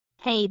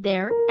Hey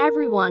there,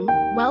 everyone.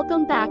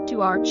 Welcome back to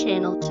our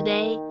channel.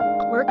 Today,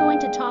 we're going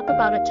to talk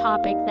about a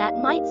topic that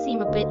might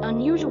seem a bit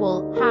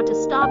unusual: how to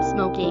stop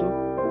smoking.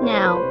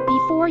 Now,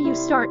 before you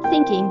start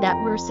thinking that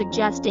we're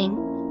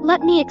suggesting,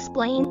 let me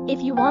explain.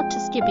 If you want to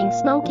skipping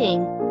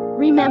smoking,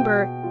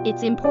 remember,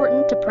 it's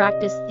important to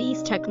practice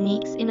these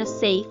techniques in a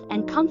safe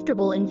and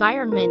comfortable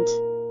environment.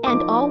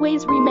 And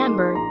always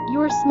remember,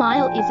 your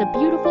smile is a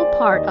beautiful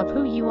part of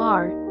who you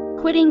are.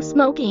 Quitting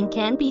smoking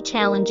can be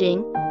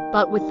challenging,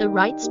 but with the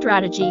right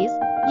strategies,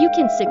 you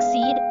can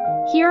succeed.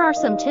 Here are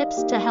some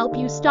tips to help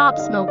you stop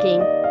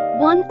smoking.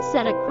 1.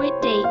 Set a quit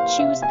date.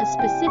 Choose a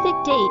specific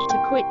date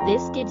to quit.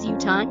 This gives you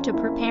time to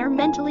prepare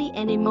mentally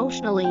and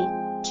emotionally.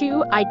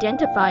 2.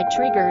 Identify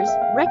triggers.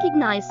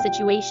 Recognize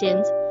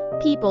situations,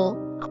 people,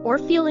 or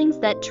feelings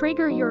that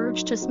trigger your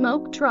urge to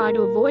smoke. Try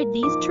to avoid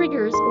these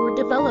triggers or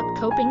develop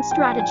coping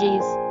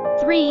strategies.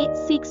 3.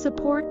 Seek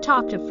support.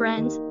 Talk to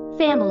friends,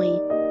 family,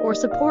 or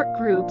support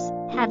groups.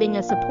 Having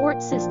a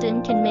support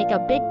system can make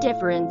a big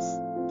difference.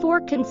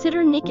 4.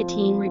 Consider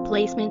nicotine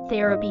replacement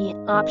therapy.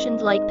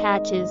 Options like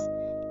patches,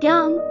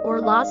 gum, or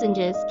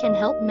lozenges can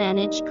help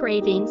manage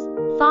cravings.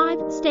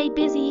 5. Stay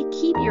busy.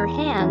 Keep your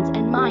hands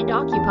and mind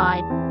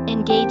occupied.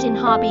 Engage in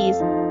hobbies,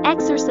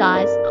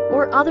 exercise,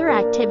 or other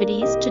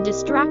activities to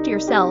distract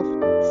yourself.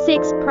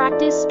 6.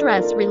 Practice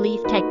stress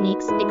relief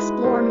techniques.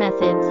 Explore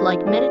methods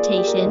like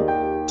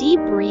meditation, deep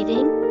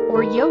breathing,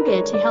 or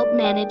yoga to help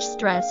manage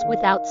stress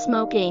without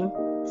smoking.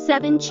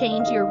 7.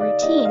 Change your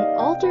routine.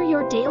 Alter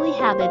your daily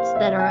habits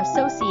that are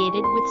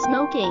associated with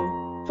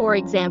smoking. For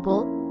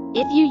example,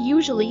 if you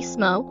usually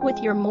smoke with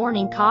your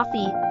morning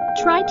coffee,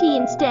 try tea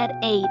instead.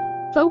 8.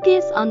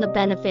 Focus on the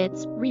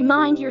benefits.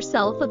 Remind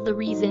yourself of the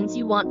reasons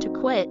you want to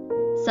quit,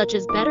 such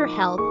as better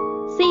health,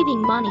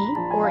 saving money,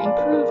 or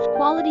improved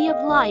quality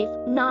of life.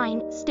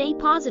 9. Stay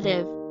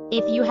positive.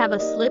 If you have a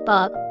slip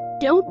up,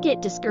 don't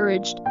get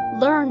discouraged.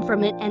 Learn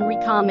from it and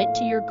recommit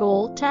to your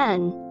goal.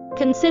 10.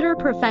 Consider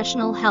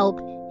professional help.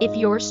 If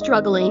you're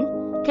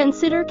struggling,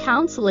 consider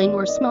counseling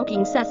or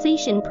smoking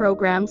cessation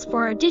programs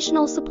for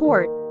additional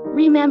support.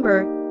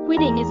 Remember,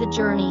 quitting is a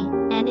journey,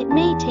 and it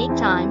may take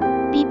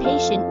time. Be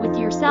patient with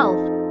yourself.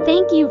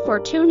 Thank you for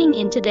tuning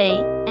in today,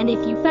 and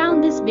if you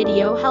found this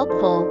video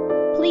helpful,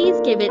 please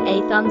give it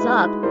a thumbs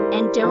up,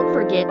 and don't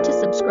forget to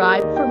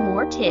subscribe for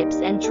more tips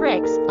and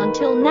tricks.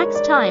 Until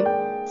next time,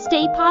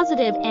 stay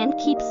positive and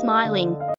keep smiling.